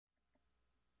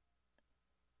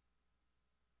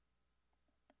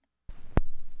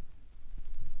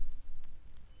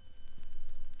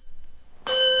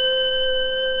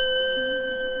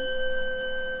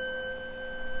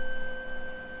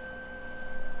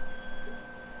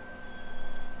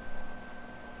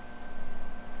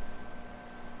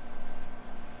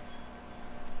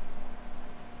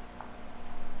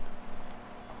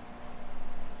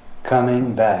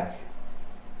coming back.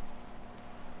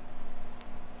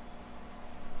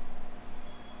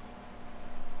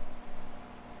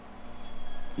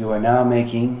 You are now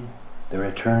making the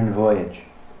return voyage.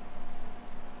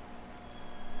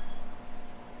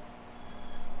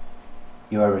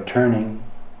 You are returning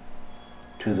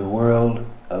to the world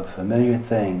of familiar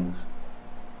things.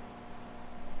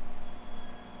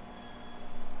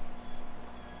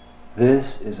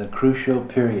 This is a crucial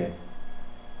period.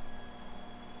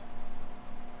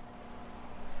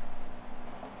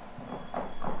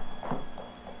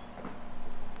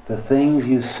 The things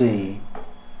you see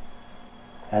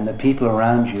and the people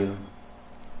around you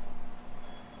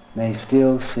may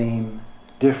still seem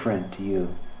different to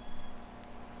you.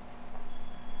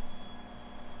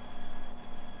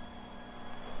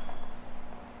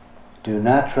 Do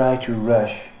not try to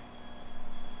rush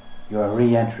your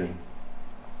re-entry.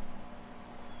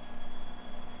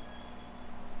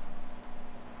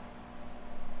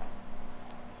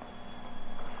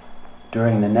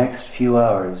 During the next few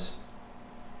hours,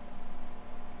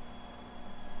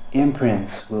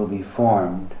 imprints will be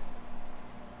formed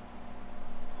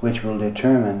which will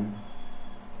determine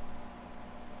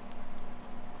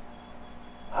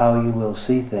how you will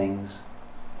see things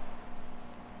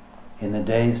in the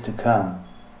days to come.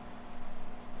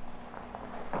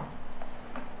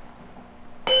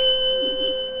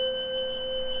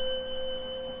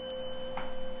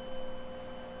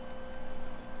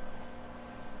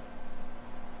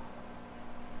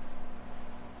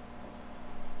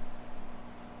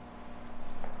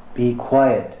 Be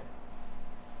quiet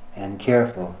and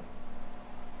careful.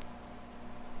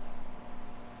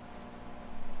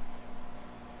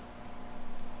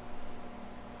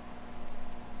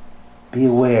 Be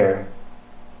aware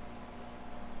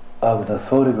of the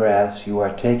photographs you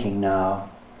are taking now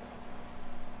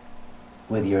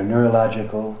with your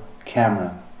neurological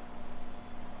camera.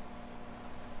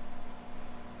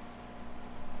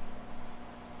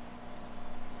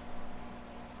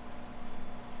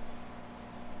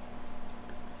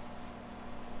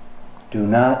 Do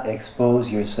not expose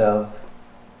yourself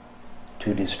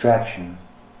to distraction.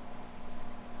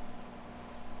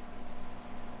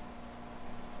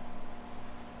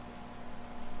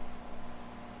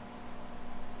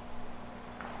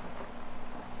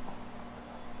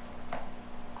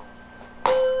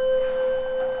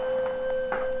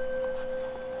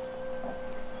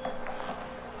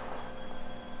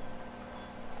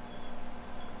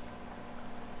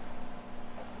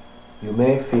 You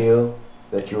may feel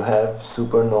that you have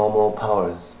supernormal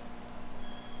powers,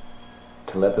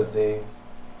 telepathy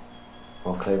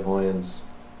or clairvoyance.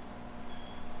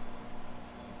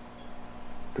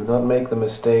 Do not make the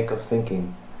mistake of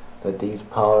thinking that these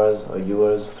powers are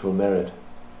yours through merit.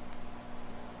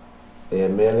 They are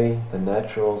merely the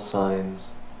natural signs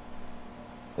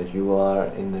that you are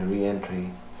in the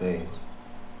re-entry phase.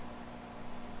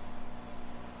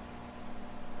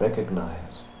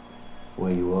 Recognize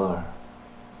where you are.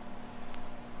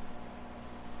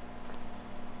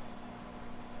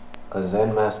 A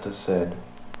Zen master said,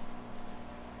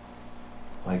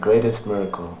 "My greatest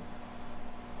miracle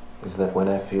is that when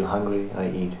I feel hungry, I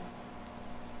eat,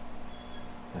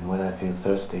 and when I feel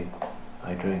thirsty,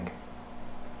 I drink."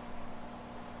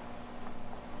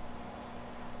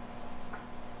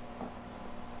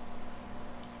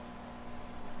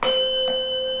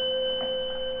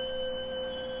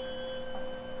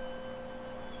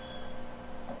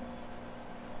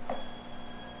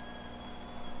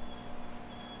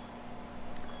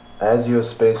 As your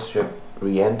spaceship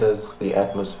re-enters the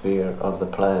atmosphere of the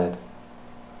planet,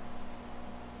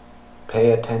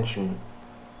 pay attention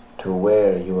to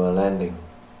where you are landing.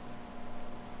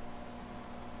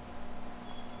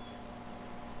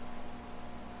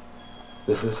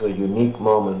 This is a unique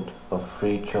moment of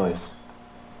free choice.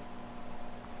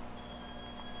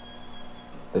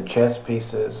 The chess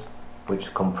pieces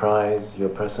which comprise your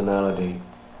personality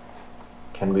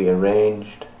can be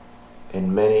arranged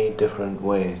in many different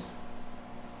ways.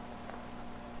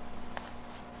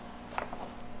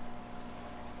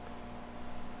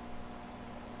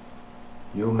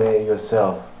 You may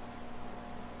yourself,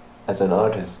 as an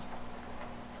artist,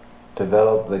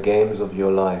 develop the games of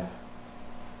your life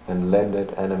and lend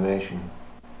it animation.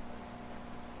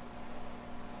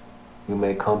 You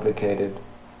may complicate it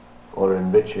or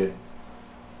enrich it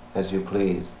as you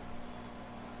please.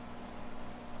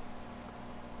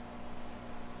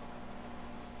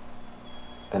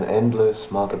 An endless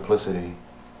multiplicity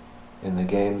in the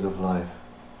games of life.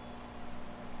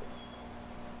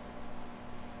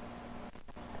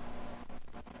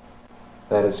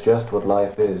 That is just what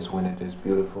life is when it is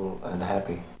beautiful and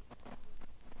happy.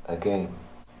 A game.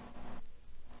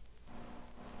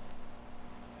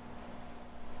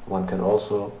 one can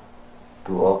also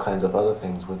do all kinds of other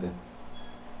things with it.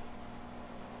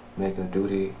 Make a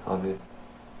duty of it,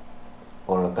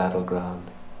 or a battleground,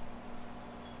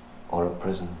 or a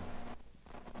prison.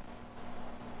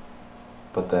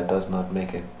 But that does not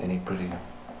make it any prettier.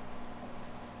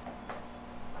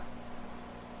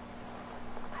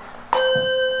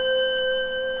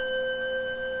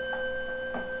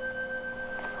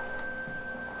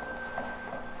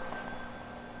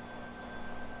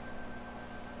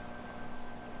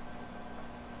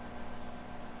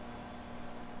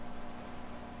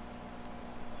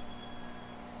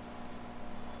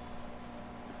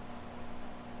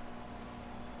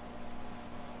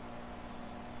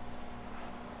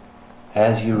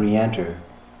 As you re-enter,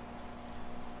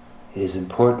 it is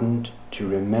important to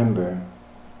remember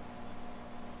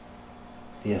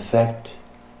the effect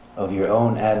of your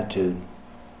own attitude.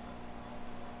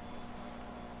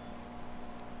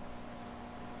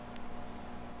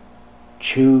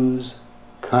 Choose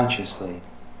consciously.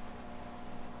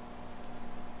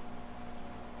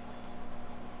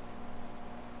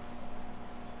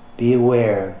 Be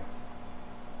aware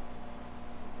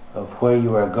of where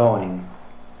you are going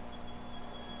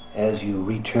as you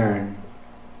return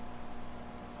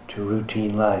to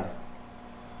routine life.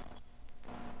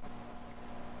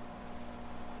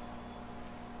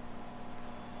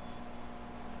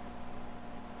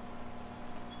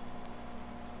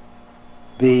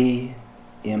 Be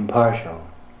impartial.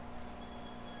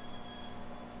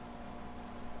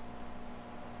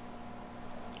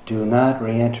 Do not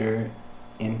re-enter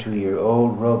into your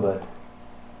old robot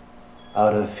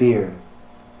out of fear.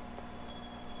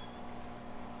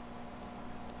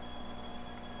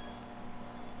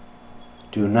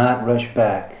 Do not rush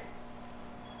back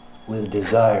with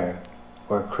desire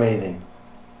or craving.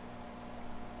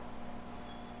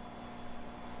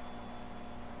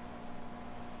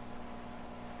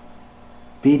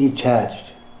 Be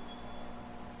detached.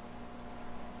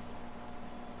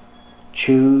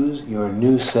 Choose your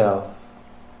new self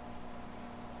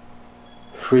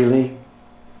freely,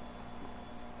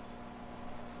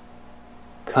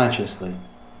 consciously.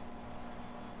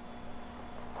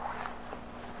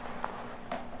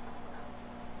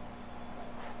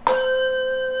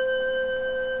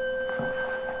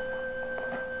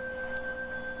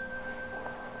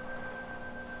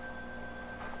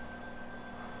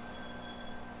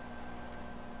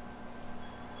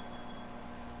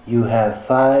 You have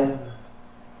 5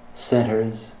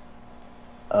 centers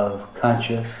of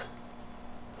conscious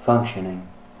functioning.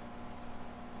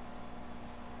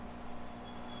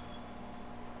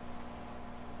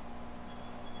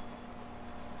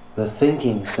 The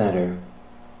thinking center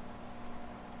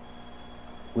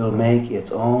will make its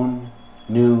own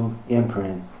new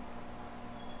imprint.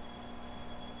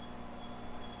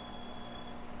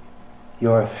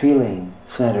 Your feeling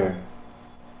center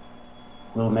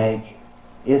will make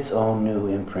its own new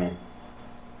imprint.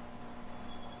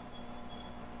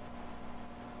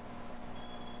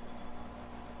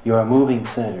 Your moving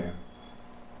center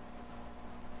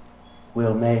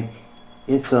will make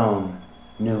its own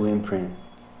new imprint.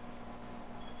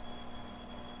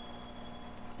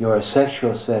 Your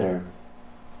sexual center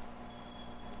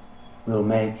will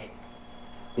make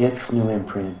its new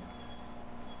imprint.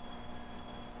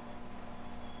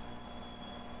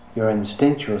 Your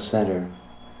instinctual center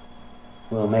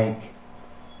will make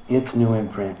its new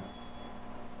imprint.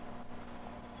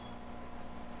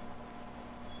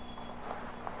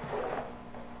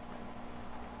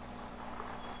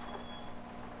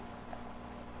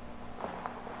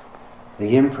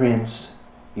 The imprints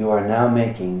you are now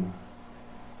making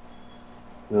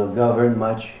will govern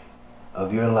much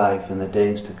of your life in the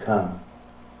days to come.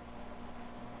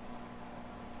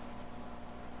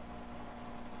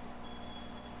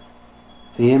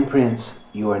 The imprints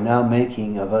you are now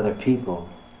making of other people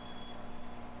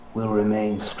will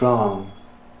remain strong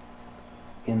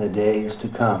in the days to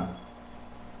come.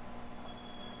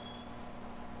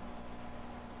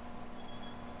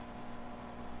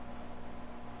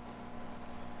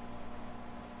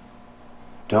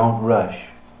 Don't rush.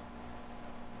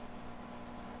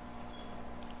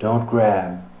 Don't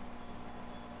grab.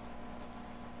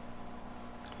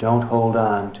 Don't hold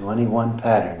on to any one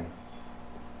pattern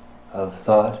of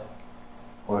thought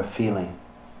or feeling.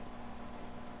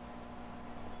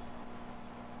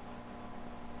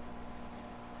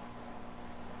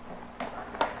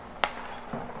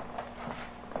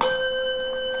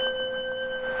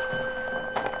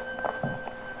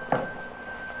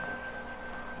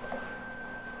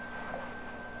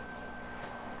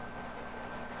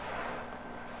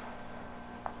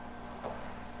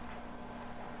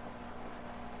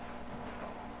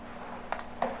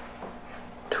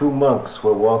 two monks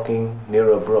were walking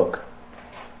near a brook.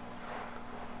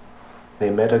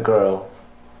 They met a girl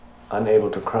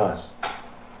unable to cross.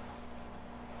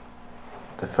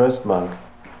 The first monk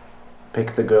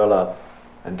picked the girl up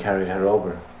and carried her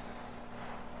over.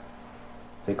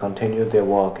 They continued their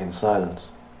walk in silence.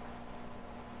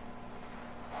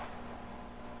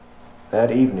 That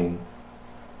evening,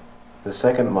 the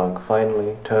second monk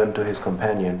finally turned to his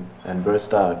companion and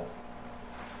burst out,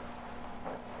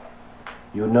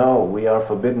 "You know we are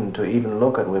forbidden to even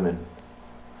look at women,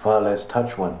 far less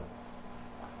touch one.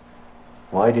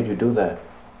 Why did you do that?"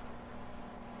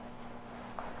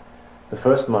 The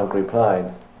first monk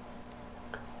replied,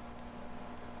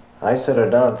 "I set her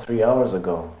down 3 hours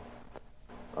ago.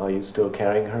 Are you still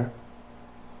carrying her?"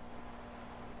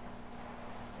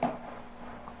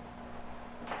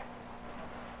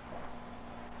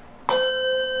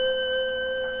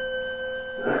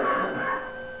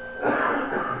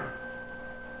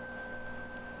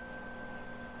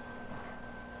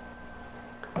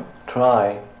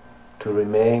 Try to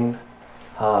remain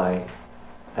high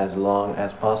as long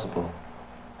as possible.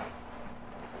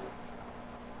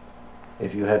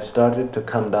 If you have started to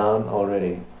come down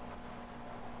already,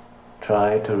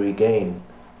 try to regain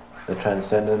the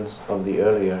transcendence of the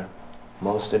earlier,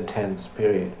 most intense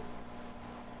period.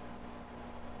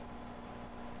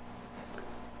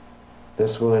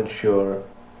 This will ensure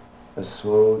a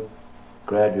smooth,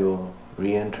 gradual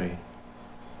re-entry.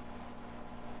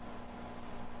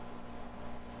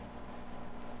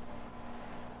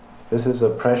 This is a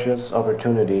precious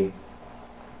opportunity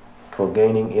for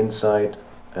gaining insight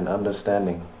and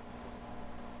understanding.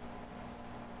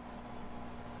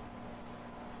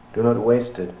 Do not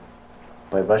waste it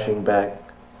by rushing back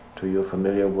to your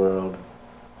familiar world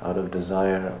out of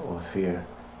desire or fear.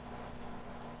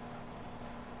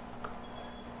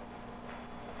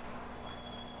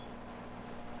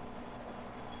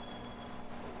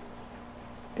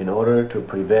 In order to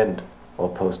prevent or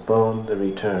postpone the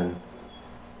return,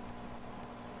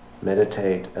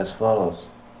 meditate as follows.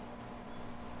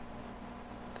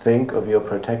 Think of your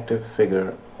protective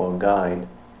figure or guide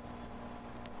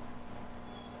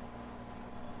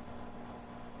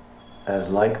as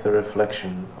like the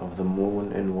reflection of the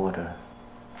moon in water,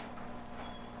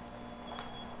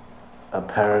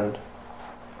 apparent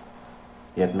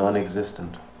yet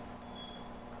non-existent,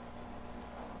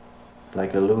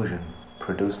 like illusion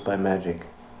produced by magic.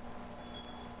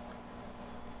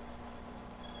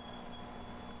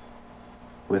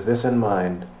 With this in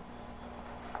mind,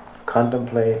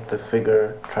 contemplate the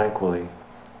figure tranquilly.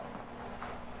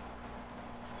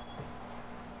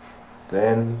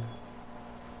 Then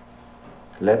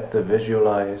let the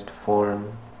visualized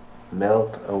form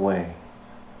melt away,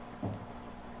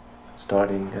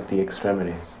 starting at the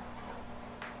extremities.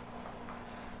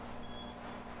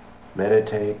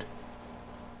 Meditate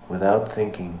without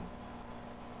thinking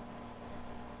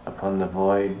upon the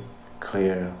void,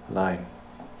 clear light.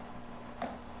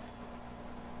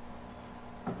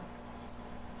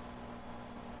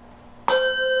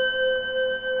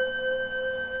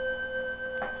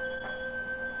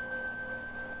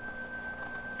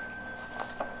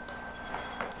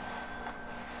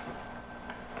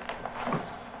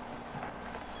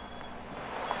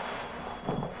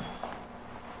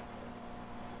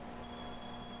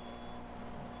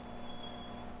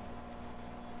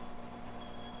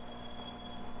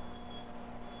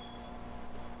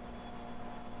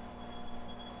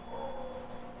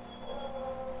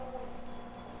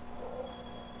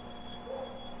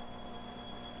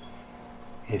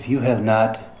 If you have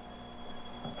not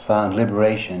found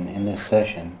liberation in this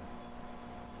session,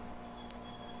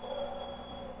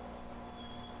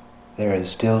 there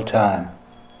is still time.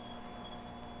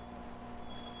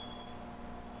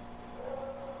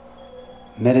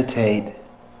 Meditate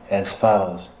as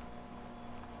follows.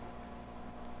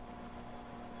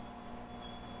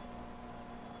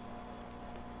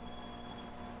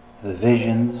 The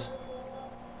visions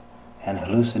and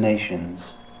hallucinations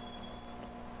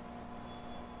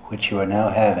which you are now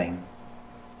having,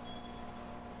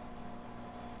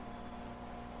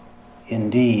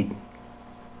 indeed,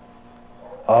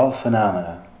 all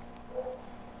phenomena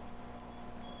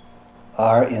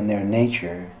are in their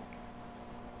nature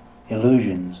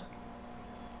illusions.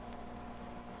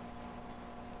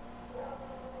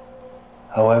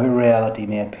 However reality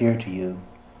may appear to you,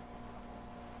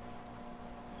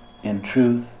 in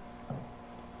truth,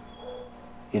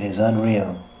 it is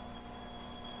unreal.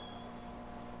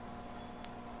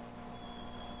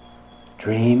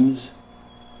 Dreams,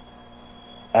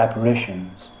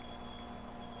 apparitions,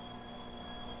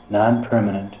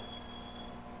 non-permanent,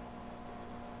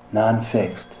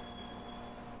 non-fixed,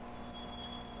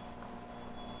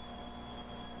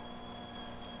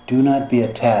 Do not be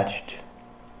attached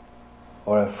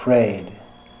or afraid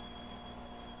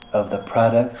of the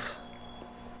products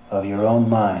of your own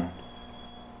mind.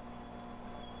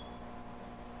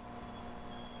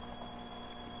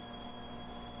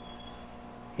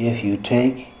 If you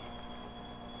take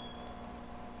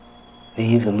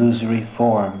these illusory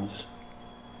forms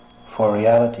for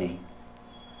reality,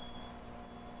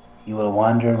 you will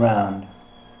wander around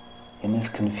in this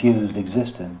confused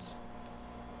existence.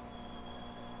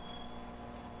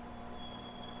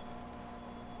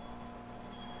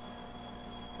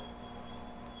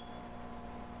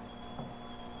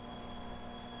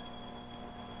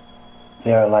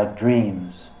 They are like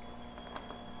dreams,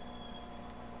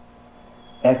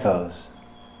 echoes,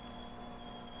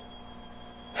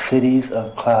 cities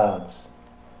of clouds,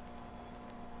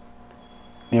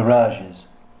 mirages,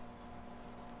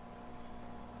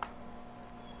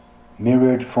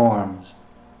 mirrored forms,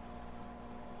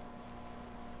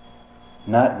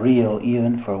 not real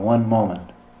even for one moment.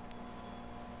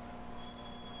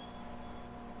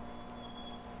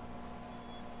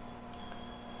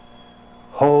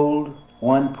 Hold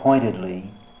one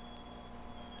pointedly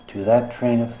to that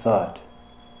train of thought,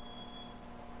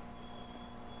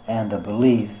 and the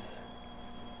belief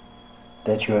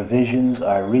that your visions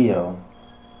are real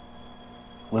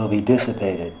will be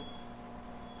dissipated.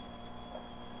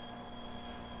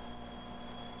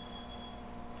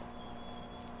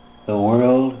 The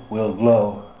world will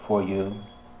glow for you,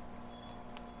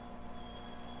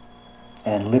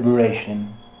 and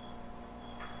liberation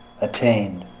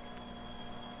attained.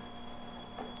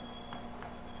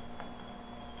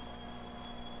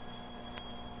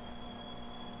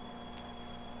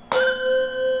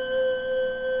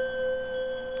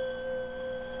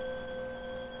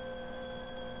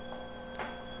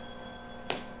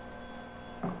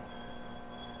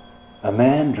 A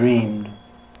man dreamed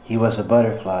he was a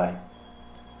butterfly.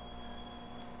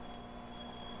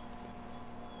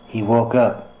 He woke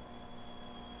up.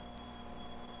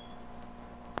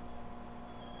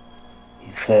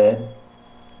 He said,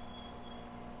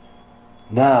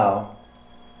 "Now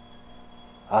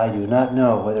I do not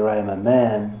know whether I am a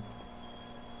man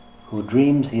who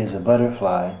dreams he is a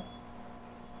butterfly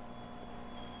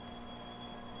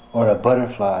or a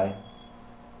butterfly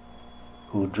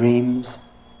who dreams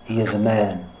he is a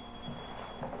man."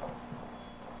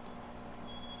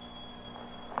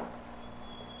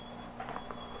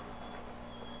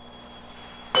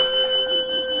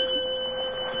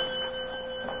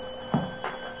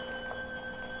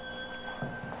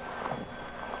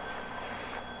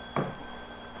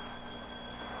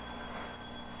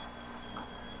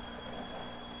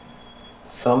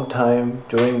 Sometime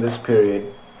during this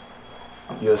period,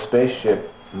 your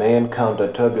spaceship may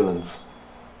encounter turbulence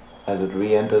as it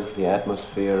re-enters the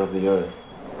atmosphere of the Earth.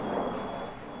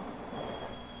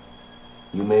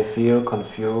 You may feel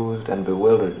confused and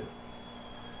bewildered.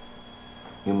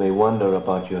 You may wonder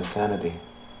about your sanity.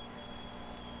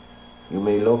 You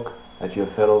may look at your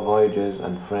fellow voyagers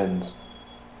and friends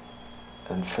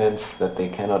and sense that they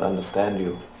cannot understand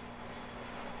you.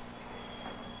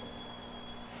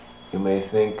 You may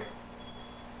think,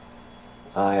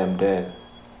 "I am dead.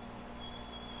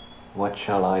 What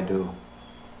shall I do?"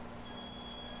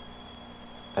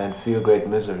 and feel great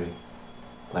misery,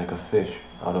 like a fish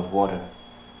out of water.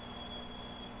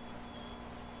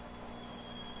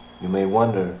 You may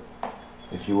wonder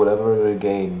if you will ever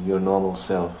regain your normal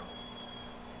self.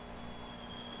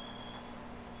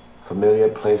 Familiar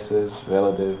places,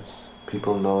 relatives,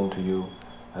 people known to you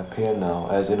appear now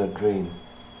as in a dream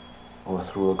or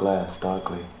through a glass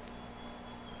darkly.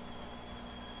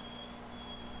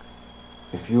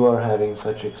 If you are having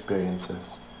such experiences,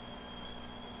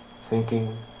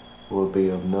 thinking will be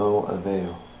of no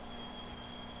avail.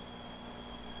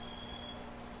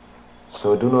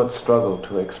 So do not struggle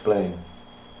to explain.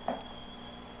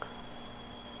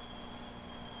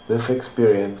 This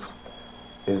experience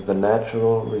is the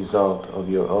natural result of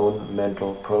your own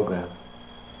mental program.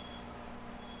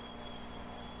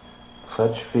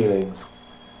 Such feelings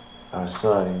are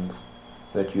signs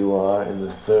that you are in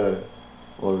the third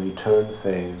or return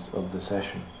phase of the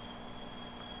session.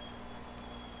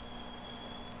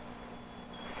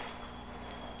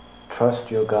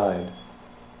 Trust your guide.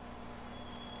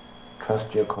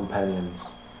 Trust your companions.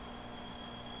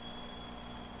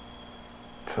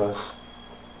 Trust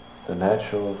the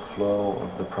natural flow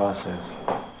of the process.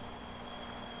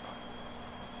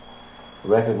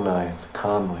 Recognize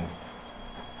calmly,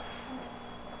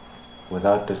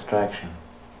 without distraction.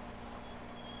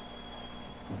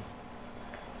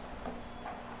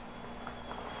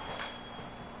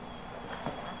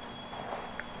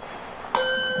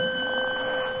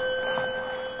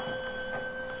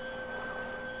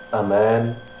 A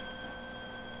man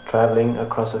traveling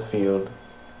across a field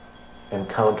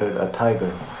encountered a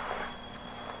tiger.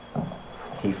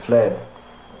 He fled,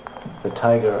 the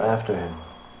tiger after him.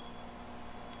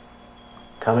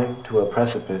 Coming to a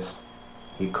precipice,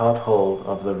 he caught hold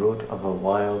of the root of a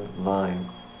wild vine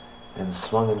and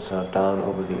swung himself down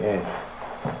over the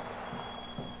edge.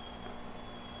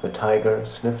 The tiger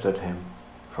sniffed at him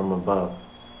from above.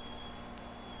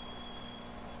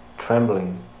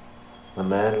 Trembling, the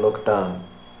man looked down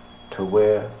to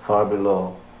where, far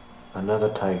below, another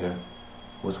tiger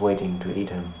was waiting to eat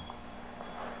him.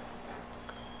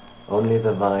 Only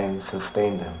the vine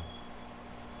sustained him.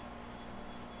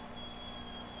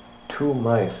 2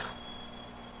 mice,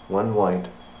 one white,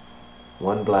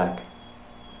 one black,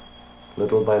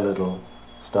 little by little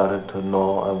started to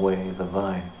gnaw away the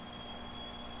vine.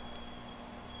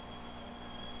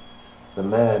 The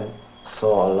man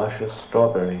saw a luscious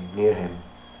strawberry near him.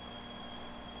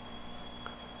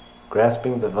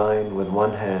 Grasping the vine with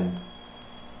one hand,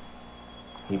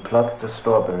 he plucked the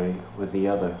strawberry with the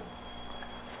other.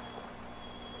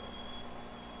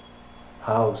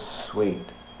 How sweet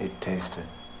it tasted.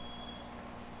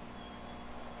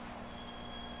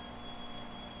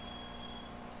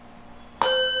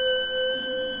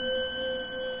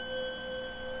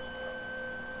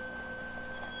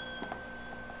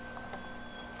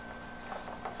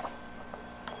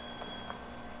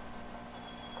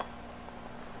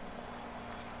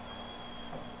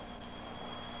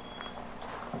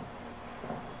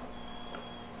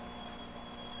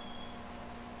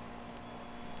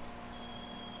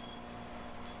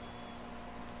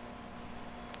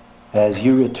 As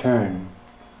you return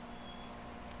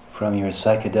from your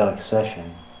psychedelic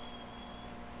session,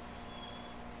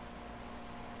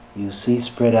 you see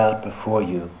spread out before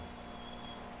you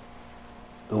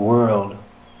the world,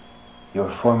 your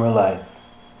former life,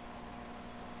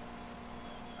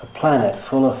 a planet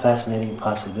full of fascinating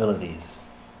possibilities,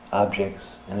 objects,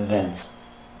 and events.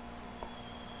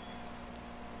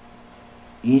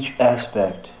 Each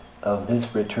aspect of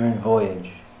this return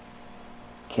voyage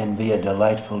can be a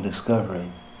delightful discovery.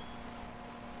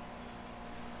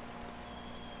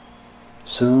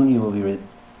 Soon you will be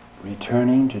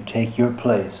returning to take your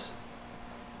place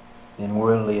in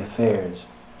worldly affairs.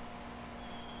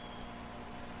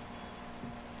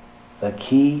 The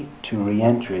key to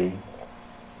re-entry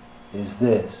is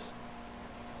this: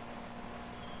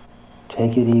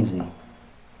 take it easy,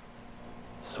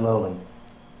 slowly,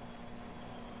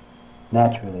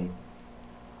 naturally.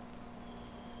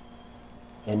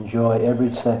 Enjoy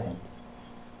every second.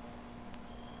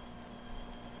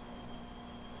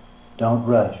 Don't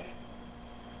rush.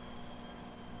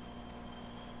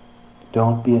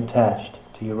 Don't be attached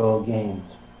to your old games.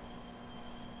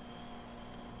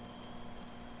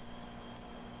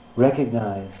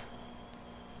 Recognize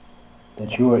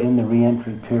that you are in the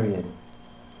re-entry period.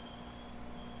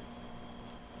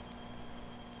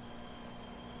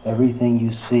 Everything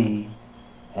you see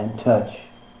and touch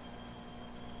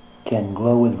can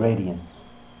glow with radiance.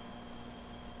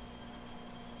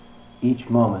 Each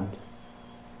moment,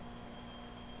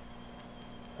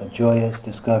 a joyous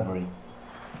discovery.